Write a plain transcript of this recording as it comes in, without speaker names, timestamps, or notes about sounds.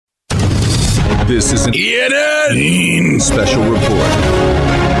This is an ENN special report.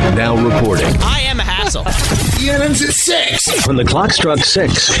 Now reporting. I am a hassle. ENN's at 6. When the clock struck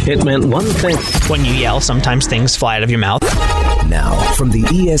 6, it meant one thing. When you yell, sometimes things fly out of your mouth. Now, from the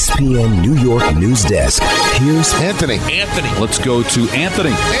ESPN New York news desk, here's Anthony. Let's go to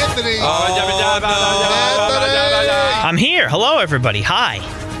Anthony. I'm here. Hello, everybody. Hi.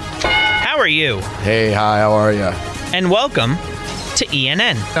 How are you? Hey, hi, how are you? And welcome to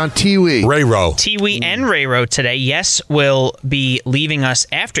ENN. On Tiwi. Rayro. Tiwi and Rayro today, yes, will be leaving us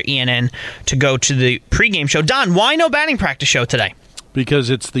after ENN to go to the pregame show. Don, why no batting practice show today? Because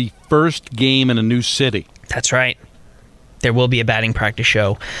it's the first game in a new city. That's right. There will be a batting practice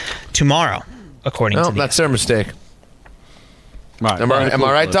show tomorrow, according to That's their mistake. Right. Am I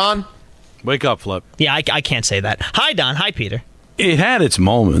right, Don? Wake up, Flip. Yeah, I can't say that. Hi, Don. Hi, Peter. It had its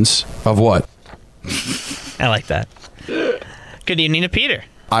moments. Of what? I like that. Good evening to Peter.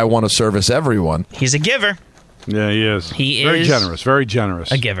 I want to service everyone. He's a giver. Yeah, he is. He very is generous. Very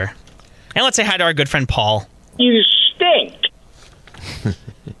generous. A giver. And let's say hi to our good friend Paul. You stink.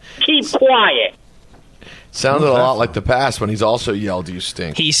 Keep quiet. Sounded a lot like the past when he's also yelled, "You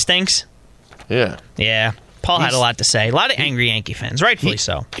stink." He stinks. Yeah. Yeah. Paul had a lot to say. A lot of angry Yankee fans, rightfully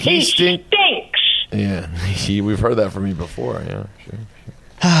so. He stinks. Yeah. We've heard that from you before. Yeah.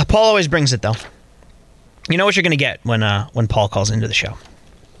 Sure. Paul always brings it, though. You know what you're going to get when Paul calls into the show.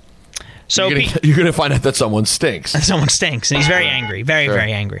 So you're going to find out that someone stinks. Someone stinks, and he's very angry,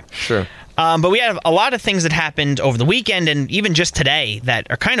 very angry. Sure. But we have a lot of things that happened over the weekend and even just today that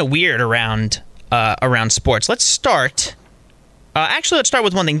are kind of weird around sports. Let's start. Actually, let's start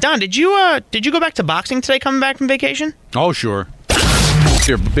with one thing. Don, did you go back to boxing today? Coming back from vacation? Oh, sure.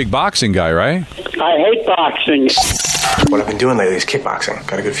 You're a big boxing guy, right? I hate boxing. What I've been doing lately is kickboxing.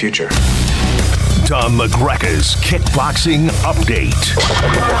 Got a good future. Don McGregor's Kickboxing Update.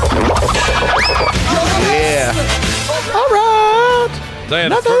 Yeah. All right.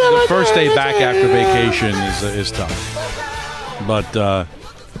 The first day back after vacation is tough. But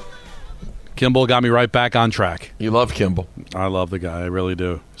Kimball got me right back on track. You love Kimball. I love the guy. I really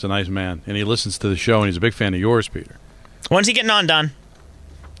do. He's a nice man. And he listens to the show, and he's a big fan of yours, Peter. When's he getting on, Don?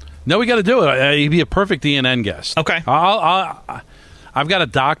 No, we got to do it. He'd be a perfect ENN guest. Okay. I've got a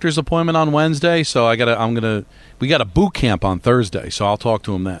doctor's appointment on Wednesday, so we got a boot camp on Thursday, so I'll talk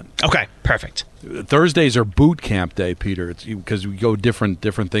to him then. Okay, perfect. Thursdays are boot camp day, Peter. It's because we go different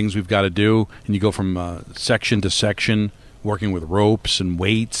things we've got to do, and you go from section to section, working with ropes and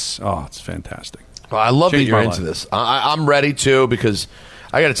weights. Oh, it's fantastic. Well, I love that you're into life. this. I'm ready too, because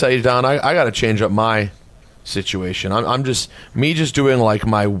I got to tell you, Don, I got to change up my situation. I'm just doing like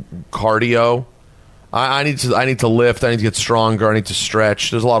my cardio. I need to lift. I need to get stronger. I need to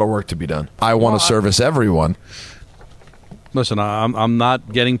stretch. There's a lot of work to be done. I want to service everyone. Listen, I'm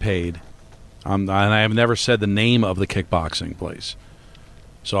not getting paid. And I have never said the name of the kickboxing place,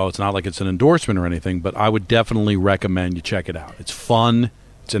 so it's not like it's an endorsement or anything. But I would definitely recommend you check it out. It's fun.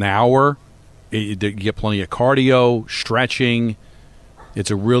 It's an hour. You get plenty of cardio, stretching. It's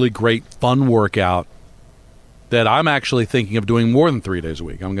a really great, fun workout that I'm actually thinking of doing more than 3 days a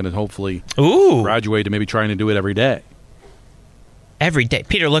week. I'm going to hopefully graduate to maybe trying to do it every day. Every day.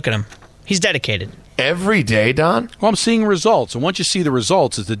 Peter, look at him. He's dedicated. Every day, Don? Well, I'm seeing results. And once you see the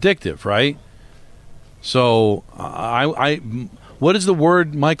results, it's addictive, right? So what is the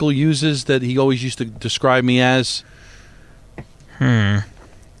word Michael uses that he always used to describe me as?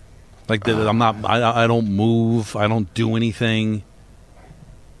 Like that I don't move. I don't do anything.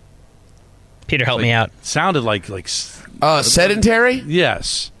 Peter, help me out. Sounded like sedentary?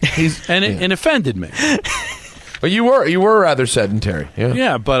 Yes. It offended me. But you were rather sedentary. Yeah.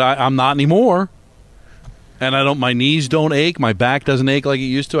 Yeah, but I'm not anymore. And my knees don't ache. My back doesn't ache like it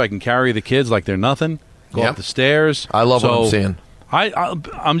used to. I can carry the kids like they're nothing. Go up the stairs. I love what I'm seeing.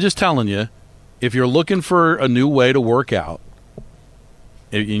 I'm just telling you, if you're looking for a new way to work out,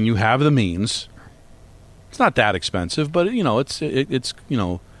 and you have the means, it's not that expensive, but it's it's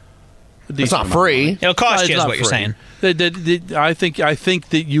not free. It'll cost you, is what you're saying. I think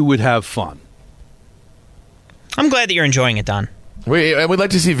that you would have fun. I'm glad that you're enjoying it, Don. We'd like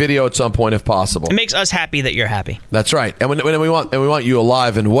to see video at some point if possible. It makes us happy that you're happy. That's right. And when we want you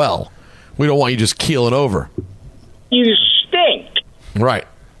alive and well. We don't want you just keeling over. You stink. Right.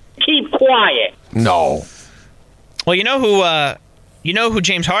 Keep quiet. No. Well, you know who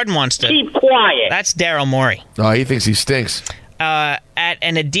James Harden wants to keep quiet. That's Daryl Morey. Oh, he thinks he stinks. At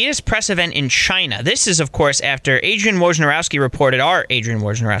an Adidas press event in China. This is, of course, after our Adrian Wojnarowski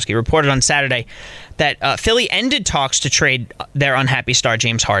reported on Saturday that Philly ended talks to trade their unhappy star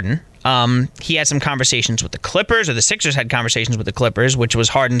James Harden. He had some conversations with the Clippers, or the Sixers had conversations with the Clippers, which was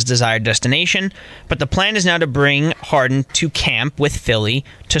Harden's desired destination. But the plan is now to bring Harden to camp with Philly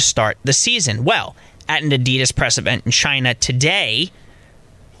to start the season. Well, at an Adidas press event in China today,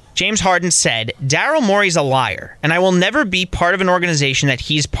 James Harden said, "Daryl Morey's a liar, and I will never be part of an organization that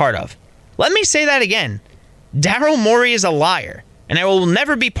he's part of." Let me say that again. Daryl Morey is a liar, and I will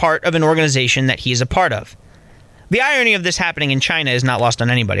never be part of an organization that he's a part of. The irony of this happening in China is not lost on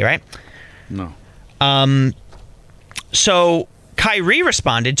anybody, right? No. So Kyrie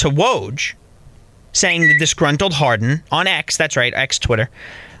responded to Woj, saying the disgruntled Harden on X, that's right, X Twitter,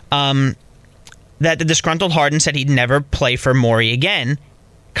 that the disgruntled Harden said he'd never play for Morey again.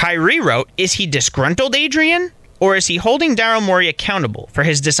 Kyrie wrote, "Is he disgruntled, Adrian? Or is he holding Daryl Morey accountable for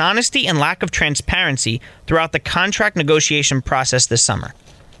his dishonesty and lack of transparency throughout the contract negotiation process this summer?"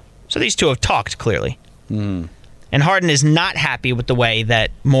 So these two have talked, clearly. And Harden is not happy with the way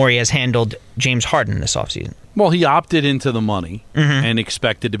that Morey has handled James Harden this offseason. Well, he opted into the money and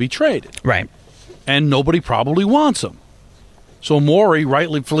expected to be traded. Right. And nobody probably wants him. So Morey,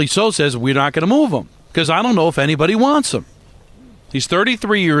 rightfully so, says we're not going to move him because I don't know if anybody wants him. He's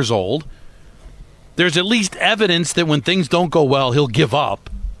 33 years old. There's at least evidence that when things don't go well, he'll give up.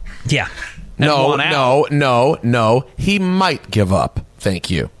 Yeah. No. He might give up. Thank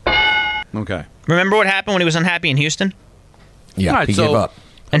you. Okay. Remember what happened when he was unhappy in Houston? Yeah, Right, he so- gave up.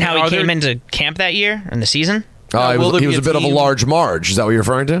 And how he came into camp that year in the season? He will there was be a bit of a team- large Marge. Is that what you're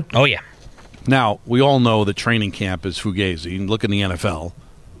referring to? Oh, yeah. Now, we all know that training camp is fugazi. You can look in the NFL.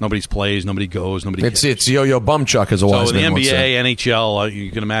 Nobody plays, nobody goes, nobody It's cares. Yo-Yo Bumchuck, as a So wise in the man would say. NBA, NHL,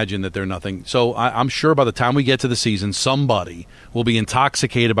 you can imagine that they're nothing. So I'm sure by the time we get to the season, somebody will be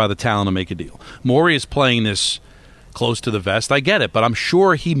intoxicated by the talent and make a deal. Morey is playing this close to the vest. I get it, but I'm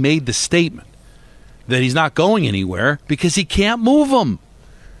sure he made the statement that he's not going anywhere because he can't move him.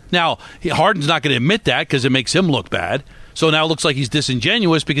 Now, Harden's not going to admit that because it makes him look bad. So now it looks like he's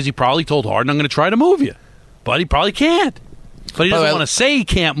disingenuous because he probably told Harden, I'm going to try to move you. But he probably can't. But he doesn't want to say he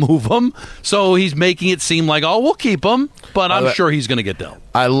can't move him, so he's making it seem like, oh, we'll keep him. But I'm sure he's going to get dealt.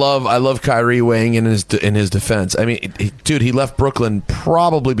 I love Kyrie weighing in his defense. I mean, dude, he left Brooklyn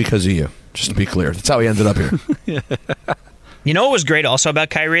probably because of you. Just to be clear, that's how he ended up here. You know what was great also about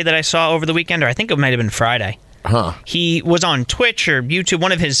Kyrie that I saw over the weekend, or I think it might have been Friday? Huh. He was on Twitch or YouTube,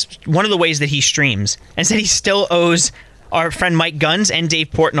 one of the ways that he streams, and said he still owes our friend Mike Guns and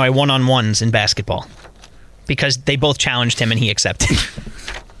Dave Portnoy one-on-ones in basketball because they both challenged him and he accepted.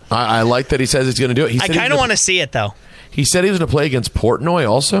 I like that he says he's going to do it. I kind of want to see it, though. He said he was going to play against Portnoy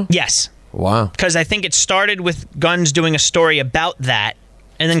also? Yes. Wow. Because I think it started with Guns doing a story about that,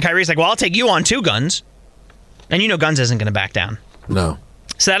 and then Kyrie's like, well, I'll take you on too, Guns. And you know Guns isn't going to back down. No.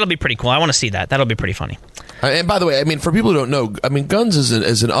 So that'll be pretty cool. I want to see that. That'll be pretty funny. And by the way, I mean, for people who don't know, I mean, Guns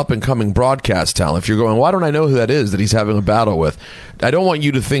is an up-and-coming broadcast talent. If you're going, why don't I know who that is that he's having a battle with? I don't want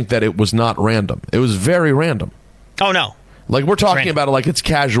you to think that it was not random. It was very random. Oh, no. Like, we're talking about it like it's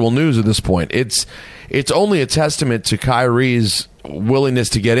casual news at this point. It's only a testament to Kyrie's willingness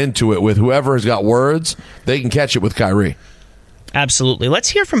to get into it with whoever has got words. They can catch it with Kyrie. Absolutely. Let's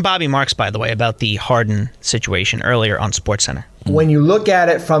hear from Bobby Marks, by the way, about the Harden situation earlier on SportsCenter. When you look at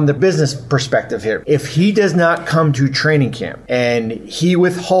it from the business perspective here, if he does not come to training camp and he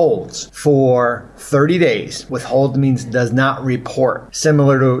withholds for 30 days, withhold means does not report,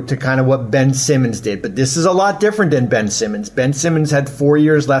 similar to kind of what Ben Simmons did. But this is a lot different than Ben Simmons. Ben Simmons had 4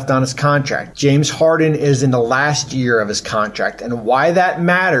 years left on his contract. James Harden is in the last year of his contract. And why that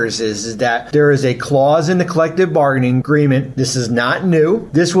matters is that there is a clause in the collective bargaining agreement. This is not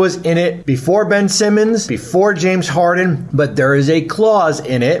new. This was in it before Ben Simmons, before James Harden, but there is a clause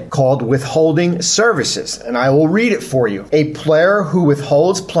in it called withholding services, and I will read it for you. A player who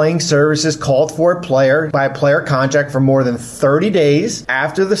withholds playing services called for by a player contract for more than 30 days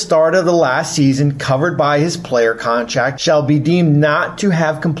after the start of the last season covered by his player contract shall be deemed not to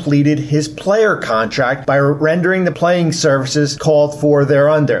have completed his player contract by rendering the playing services called for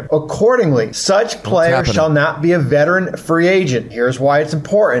thereunder. Accordingly, such player shall not be a veteran free agent. Here's why it's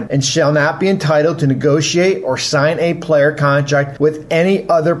important, and shall not be entitled to negotiate or sign a player contract with any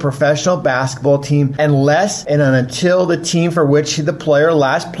other professional basketball team unless and until the team for which the player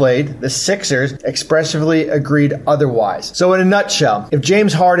last played, the Sixers, expressively agreed otherwise. So in a nutshell, if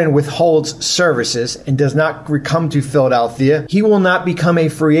James Harden withholds services and does not come to Philadelphia, he will not become a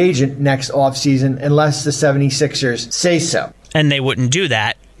free agent next offseason unless the 76ers say so. And they wouldn't do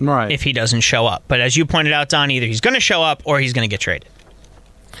that if he doesn't show up. But as you pointed out, Don, either he's going to show up or he's going to get traded.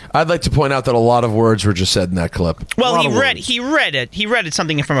 I'd like to point out that a lot of words were just said in that clip. Well, he read it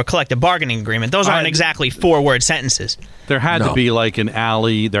something from a collective bargaining agreement. Those aren't exactly 4-word sentences. There had to be like an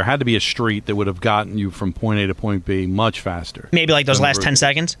alley. There had to be a street that would have gotten you from point A to point B much faster. Maybe like those last 10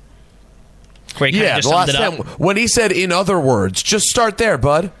 seconds? Where he Yeah, just the summed last it up. time when he said "in other words," just start there,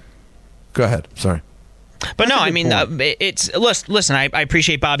 bud. Go ahead. Sorry. But no, I mean, it's listen. I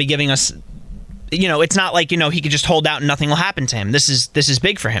appreciate Bobby giving us. It's not like he could just hold out and nothing will happen to him. This is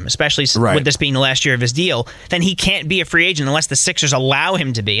big for him, especially with this being the last year of his deal. Then he can't be a free agent unless the Sixers allow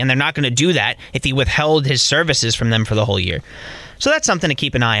him to be, and they're not going to do that if he withheld his services from them for the whole year. So that's something to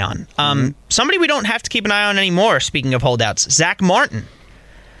keep an eye on. Somebody we don't have to keep an eye on anymore. Speaking of holdouts, Zach Martin.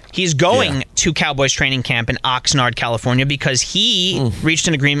 He's going to Cowboys training camp in Oxnard, California, because he reached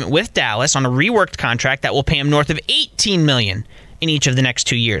an agreement with Dallas on a reworked contract that will pay him north of $18 million in each of the next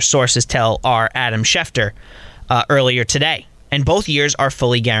 2 years. Sources tell our Adam Schefter earlier today. And both years are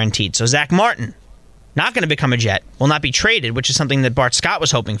fully guaranteed. So Zach Martin, not going to become a Jet, will not be traded, which is something that Bart Scott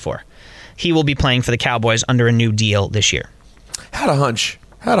was hoping for. He will be playing for the Cowboys under a new deal this year. Had a hunch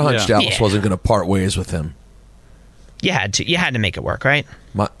Dallas wasn't going to part ways with him. You had to make it work, right?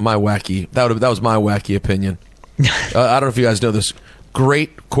 My wacky that was my wacky opinion. I don't know if you guys know this.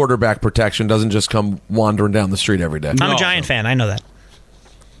 Great quarterback protection doesn't just come wandering down the street every day. I'm a Giant fan. I know that.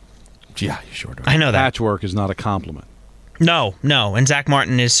 Yeah, you sure do. I know that. Patchwork is not a compliment. No. And Zach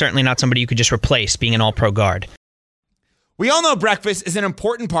Martin is certainly not somebody you could just replace being an all-pro guard. We all know breakfast is an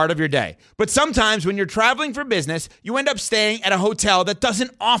important part of your day. But sometimes when you're traveling for business, you end up staying at a hotel that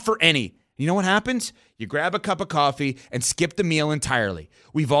doesn't offer any. You know what happens? You grab a cup of coffee and skip the meal entirely.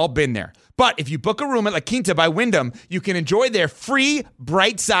 We've all been there. But if you book a room at La Quinta by Wyndham, you can enjoy their free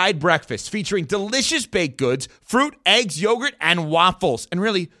Bright Side breakfast featuring delicious baked goods, fruit, eggs, yogurt, and waffles. And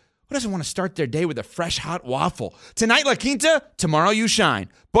really, who doesn't want to start their day with a fresh, hot waffle? Tonight, La Quinta, tomorrow you shine.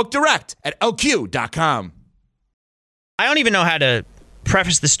 Book direct at lq.com. I don't even know how to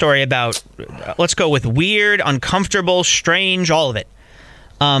preface the story about, let's go with weird, uncomfortable, strange, all of it.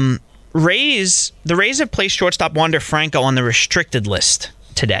 The Rays have placed shortstop Wander Franco on the restricted list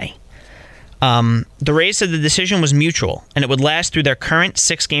today. The Rays said the decision was mutual, and it would last through their current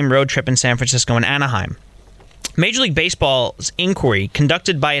 6-game road trip in San Francisco and Anaheim. Major League Baseball's inquiry,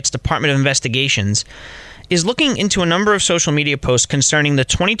 conducted by its Department of Investigations, is looking into a number of social media posts concerning the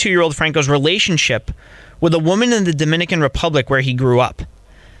 22-year-old Franco's relationship with a woman in the Dominican Republic where he grew up.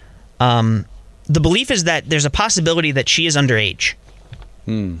 The belief is that there's a possibility that she is underage.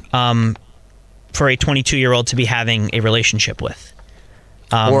 For a 22-year-old to be having a relationship with.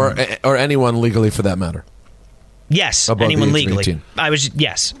 Or anyone legally for that matter. Yes, above anyone the age of legally. 18.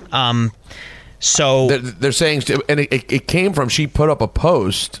 Yes. So they're saying, and it came from, she put up a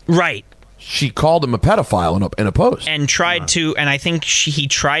post. Right. She called him a pedophile in a post. And tried to, and I think he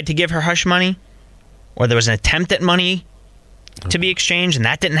tried to give her hush money, or there was an attempt at money to be exchanged, and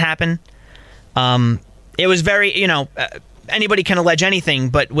that didn't happen. It was very, anybody can allege anything,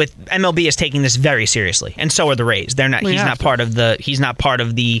 but with MLB is taking this very seriously, and so are the Rays. They're not. He's not part of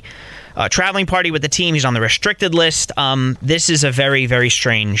the traveling party with the team. He's on the restricted list. This is a very, very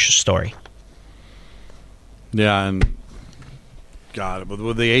strange story. Yeah, and God,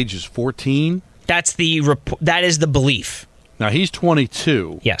 with the age is 14. That is the belief. Now he's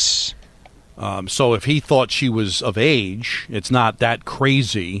 22. Yes. So if he thought she was of age, it's not that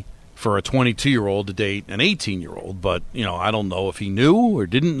crazy for a 22-year-old to date an 18-year-old, but I don't know if he knew or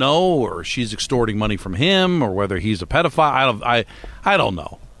didn't know, or she's extorting money from him, or whether he's a pedophile. I don't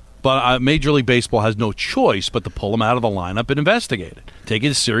know. But Major League Baseball has no choice but to pull him out of the lineup and investigate it. Take it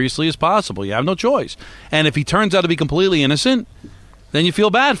as seriously as possible. You have no choice. And if he turns out to be completely innocent, then you feel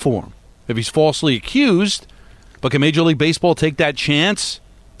bad for him. If he's falsely accused, but can Major League Baseball take that chance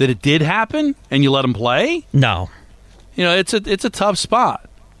that it did happen and you let him play? No. It's a tough spot.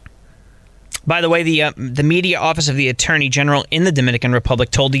 By the way, the media office of the Attorney General in the Dominican Republic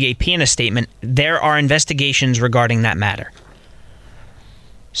told the AP in a statement, there are investigations regarding that matter.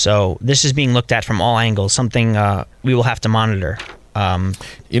 So this is being looked at from all angles, something we will have to monitor.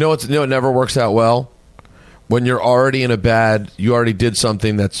 It never works out well? When you're already you already did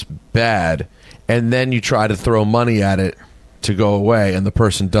something that's bad, and then you try to throw money at it to go away, and the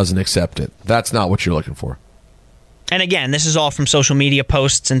person doesn't accept it. That's not what you're looking for. And again, this is all from social media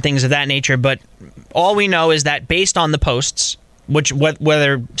posts and things of that nature, but all we know is that based on the posts,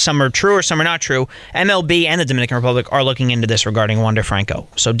 whether some are true or some are not true, MLB and the Dominican Republic are looking into this regarding Wander Franco.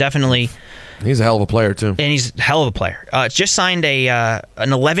 So definitely... He's a hell of a player, too. And he's a hell of a player. Just signed an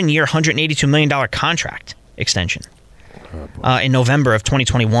 11-year, $182 million contract extension in November of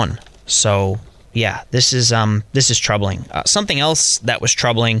 2021. So Yeah, this is troubling. Something else that was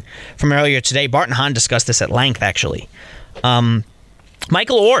troubling from earlier today, Bart and Hahn discussed this at length, actually.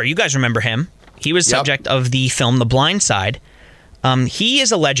 Michael Oher, you guys remember him. He was subject of the film The Blind Side. He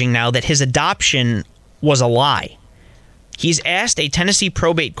is alleging now that his adoption was a lie. He's asked a Tennessee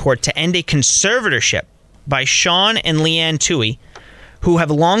probate court to end a conservatorship by Sean and Leanne Toohey, who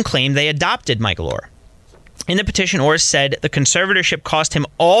have long claimed they adopted Michael Oher. In the petition, Oher said the conservatorship cost him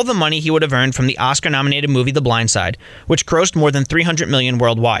all the money he would have earned from the Oscar-nominated movie The Blind Side, which grossed more than $300 million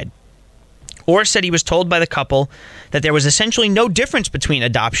worldwide. Oher said he was told by the couple that there was essentially no difference between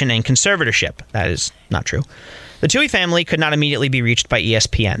adoption and conservatorship. That is not true. The Toohey family could not immediately be reached by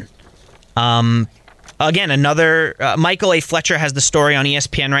ESPN. Again, another Michael A. Fletcher has the story on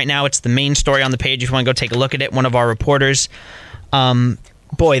ESPN right now. It's the main story on the page if you want to go take a look at it. One of our reporters.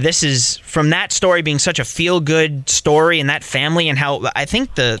 Boy, this is from that story being such a feel-good story and that family, and how I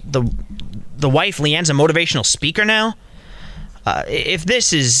think the wife, Leanne's a motivational speaker now. If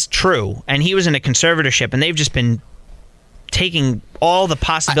this is true, and he was in a conservatorship, and they've just been taking all the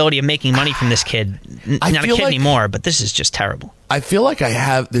possibility of making money from this kid. Not a kid anymore, but this is just terrible. I feel like I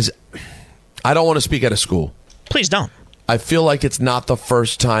have this. I don't want to speak out of school. Please don't. I feel like it's not the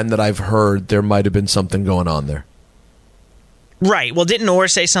first time that I've heard there might have been something going on there. Right. Well, didn't Oher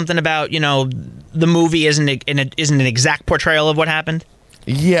say something about, the movie isn't an exact portrayal of what happened?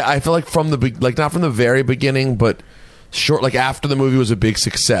 Yeah, I feel like not from the very beginning, but short, like after the movie was a big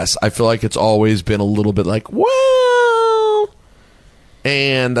success, I feel like it's always been a little bit like, well,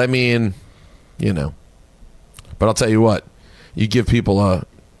 and I mean, but I'll tell you what, you give people a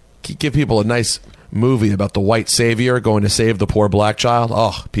nice movie about the white savior going to save the poor black child.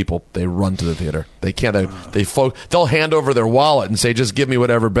 Oh, people, they run to the theater. They can't. They'll hand over their wallet and say, "Just give me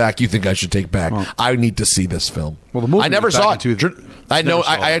whatever back you think I should take back. Well, I need to see this film." Well, the movie I never saw it. I know.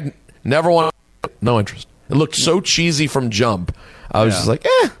 I had never wanted. No interest. It looked so cheesy from jump. I was just like,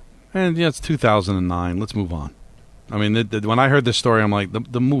 eh. And it's 2009. Let's move on. I mean, when I heard this story, I'm like,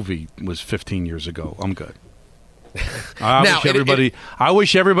 the movie was 15 years ago. I'm good. I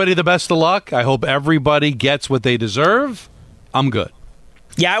wish everybody the best of luck. I hope everybody gets what they deserve. I'm good.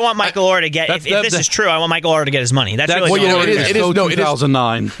 Yeah, I want Michael Oher to get. If this is true, I want Michael Oher to get his money. That's really it is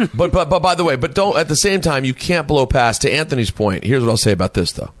 2009. But by the way, don't at the same time you can't blow past. To Anthony's point, here's what I'll say about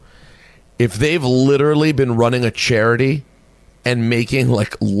this though: if they've literally been running a charity and making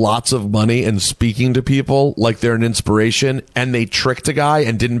like lots of money and speaking to people like they're an inspiration, and they tricked a guy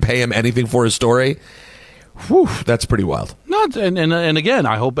and didn't pay him anything for his story. Whew, that's pretty wild. And again,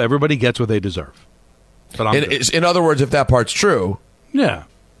 I hope everybody gets what they deserve. But in other words, if that part's true, yeah,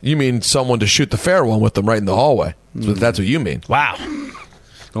 you mean someone to shoot the fair one with them right in the hallway. So that's what you mean. Wow.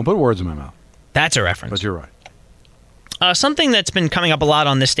 Don't put words in my mouth. That's a reference. But you're right. Something that's been coming up a lot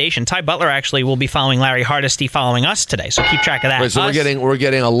on this station. Ty Butler actually will be following Larry Hardesty following us today, so keep track of that. Wait, so we're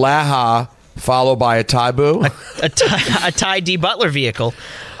getting a Laha followed by a Ty Boo? a Ty D. Butler vehicle.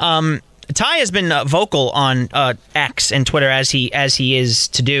 Ty has been vocal on X and Twitter as he is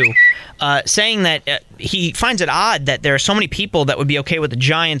to do, saying that he finds it odd that there are so many people that would be okay with the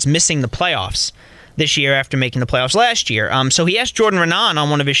Giants missing the playoffs this year after making the playoffs last year. So he asked Jordan Renan on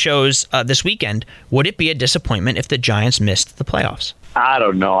one of his shows this weekend, would it be a disappointment if the Giants missed the playoffs? I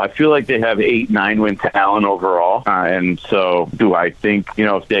don't know. I feel like they have 8-9 win talent overall, and so do I think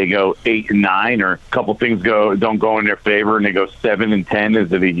if they go 8-9 or a couple things don't go in their favor and they go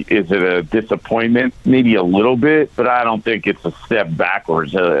 7-10, is it a disappointment? Maybe a little bit, but I don't think it's a step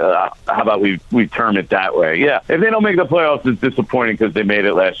backwards. How about we term it that way? Yeah, if they don't make the playoffs, it's disappointing because they made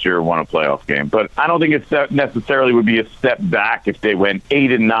it last year and won a playoff game. But I don't think it necessarily would be a step back if they went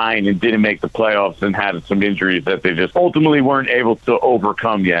 8-9 and didn't make the playoffs and had some injuries that they just ultimately weren't able to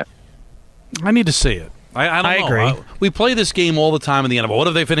overcome yet. I need to see it. I don't know. Agree. We play this game all the time in the NFL. What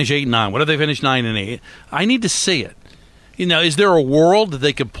if they finish 8-9? What if they finish 9-8? I need to see it. Is there a world that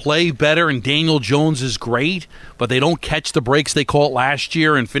they could play better and Daniel Jones is great, but they don't catch the breaks they caught last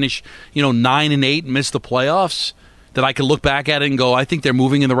year and finish 9-8 and miss the playoffs? That I could look back at it and go, I think they're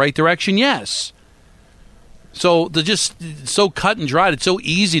moving in the right direction. Yes. So they're just so cut and dried. It's so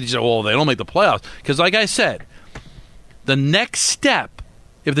easy to say, well, they don't make the playoffs. Because like I said, the next step,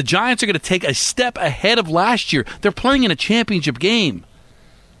 if the Giants are going to take a step ahead of last year, they're playing in a championship game.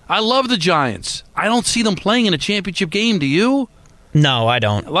 I love the Giants. I don't see them playing in a championship game. Do you? No, I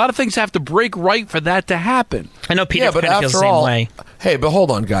don't. A lot of things have to break right for that to happen. I know Peter kind of feels the same way. Hey, but hold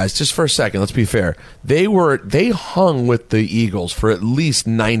on, guys. Just for a second, let's be fair. They hung with the Eagles for at least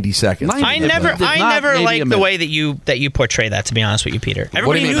 90 seconds. I never liked the way that you portray that, to be honest with you, Peter.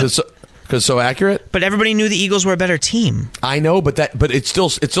 What do you mean? Because so accurate. But everybody knew the Eagles were a better team. I know, but it still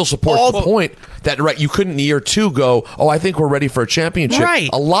supports the point that you couldn't in year 2 go, oh, I think we're ready for a championship. Right.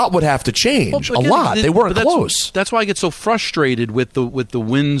 A lot would have to change. A lot. They weren't close. That's why I get so frustrated with the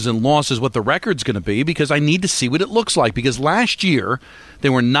wins and losses, what the record's going to be, because I need to see what it looks like. Because last year they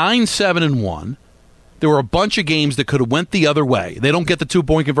were 9-7-1. There were a bunch of games that could have went the other way. They don't get the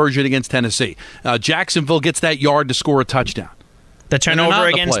 2-point conversion against Tennessee. Jacksonville gets that yard to score a touchdown. The turnover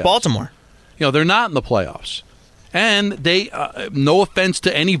against Baltimore. They're not in the playoffs. And they, no offense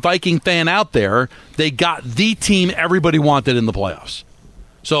to any Viking fan out there, they got the team everybody wanted in the playoffs.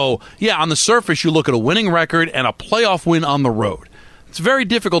 So, on the surface, you look at a winning record and a playoff win on the road. It's very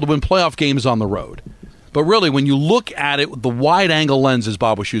difficult to win playoff games on the road. But really, when you look at it with the wide-angle lens, as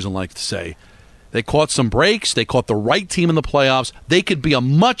Bob Wischusen likes to say, they caught some breaks. They caught the right team in the playoffs. They could be a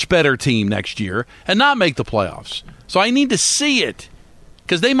much better team next year and not make the playoffs. So I need to see it.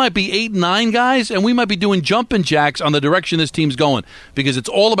 Because they might be 8-9 guys, and we might be doing jumping jacks on the direction this team's going. Because it's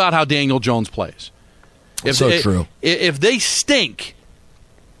all about how Daniel Jones plays. True. If they stink,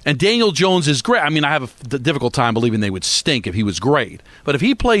 and Daniel Jones is great, I mean, I have a difficult time believing they would stink if he was great. But if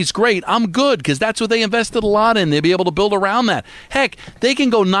he plays great, I'm good, because that's what they invested a lot in. They'll be able to build around that. Heck, they can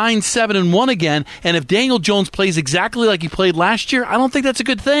go 9-7-1 again, and if Daniel Jones plays exactly like he played last year, I don't think that's a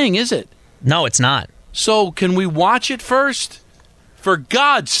good thing, is it? No, it's not. So can we watch it first? For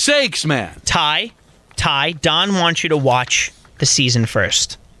God's sakes, man. Ty, Don wants you to watch the season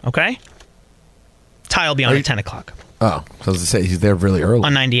first, okay? Ty will be on at 10 o'clock. Oh, I was going to say, he's there really early.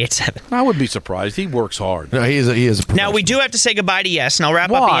 On 98.7. I wouldn't be surprised. He works hard. No, he is a Now, we do have to say goodbye to Yes, and I'll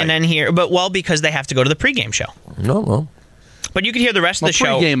wrap up ENN here. Because they have to go to the pregame show. No. But you can hear the rest of the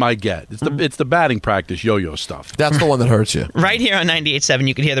show. Pregame I get. It's the batting practice yo-yo stuff. That's the one that hurts you. Right here on 98.7,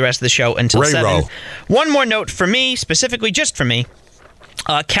 you can hear the rest of the show until 7. One more note for me, specifically just for me.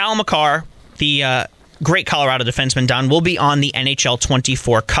 Cal McCarr, the great Colorado defenseman, Don, will be on the NHL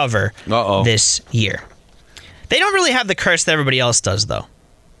 24 cover this year. They don't really have the curse that everybody else does, though.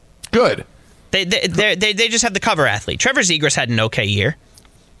 Good. They just have the cover athlete. Trevor Zegras had an okay year.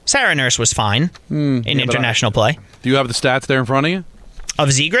 Sarah Nurse was fine in international play. Do you have the stats there in front of you? Of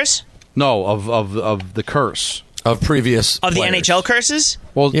Zegras? No, of the curse. Of previous Of players. the NHL curses?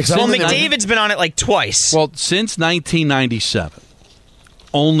 Well, McDavid's been on it like twice. Well, since 1997,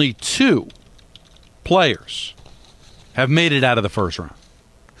 only 2 players have made it out of the first round.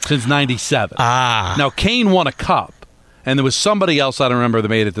 Since 97. Now, Kane won a cup, and there was somebody else, I don't remember, that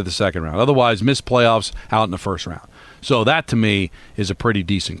made it to the second round. Otherwise, missed playoffs out in the first round. So that, to me, is a pretty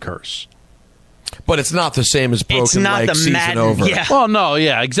decent curse. But it's not the same as broken leg season Madden, over. Yeah. Well, no,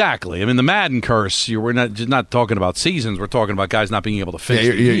 exactly. I mean, the Madden curse, we're not talking about seasons. We're talking about guys not being able to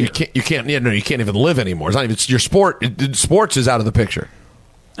finish. You can't even live anymore. It's not even your sport. Sports is out of the picture.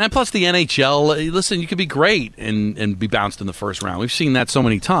 And plus the NHL, listen, you could be great and be bounced in the first round. We've seen that so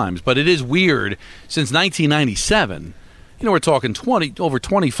many times. But it is weird. Since 1997, we're talking over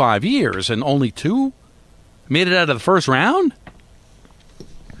 25 years, and only 2 made it out of the first round?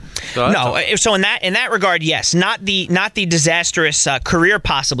 So in that regard, yes. Not the disastrous career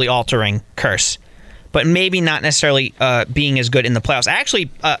possibly altering curse, but maybe not necessarily being as good in the playoffs. I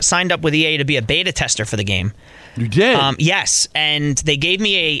actually signed up with EA to be a beta tester for the game. You did? Yes, and they gave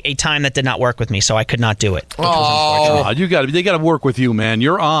me a time that did not work with me, so I could not do it. Which was unfortunate. They got to work with you, man.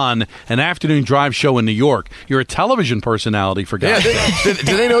 You're on an afternoon drive show in New York. You're a television personality, for God's sake.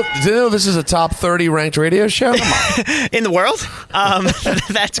 Do they know this is a top 30 ranked radio show? In the world?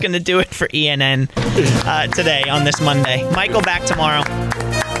 That's going to do it for ENN today on this Monday. Michael back tomorrow.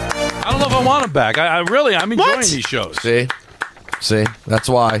 I don't know if I want him back. I'm enjoying these shows. See, that's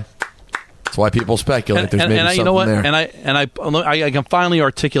why. That's why people speculate. There's maybe something you know what? there. And I can finally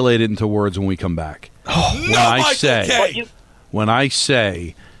articulate it into words when we come back. When I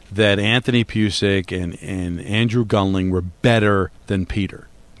say that Anthony Pucik and Andrew Gunling were better than Peter,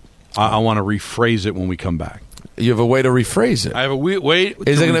 I want to rephrase it when we come back. You have a way to rephrase it. I have a way.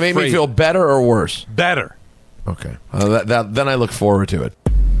 Is it going to make me feel better or worse? Better. Okay. Then I look forward to it.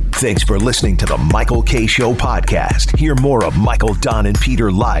 Thanks for listening to the Michael K. Show podcast. Hear more of Michael, Don, and Peter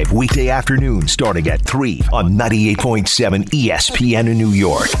live weekday afternoons starting at 3 on 98.7 ESPN in New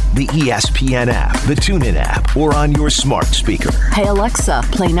York, the ESPN app, the TuneIn app, or on your smart speaker. Hey, Alexa,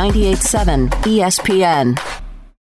 play 98.7 ESPN.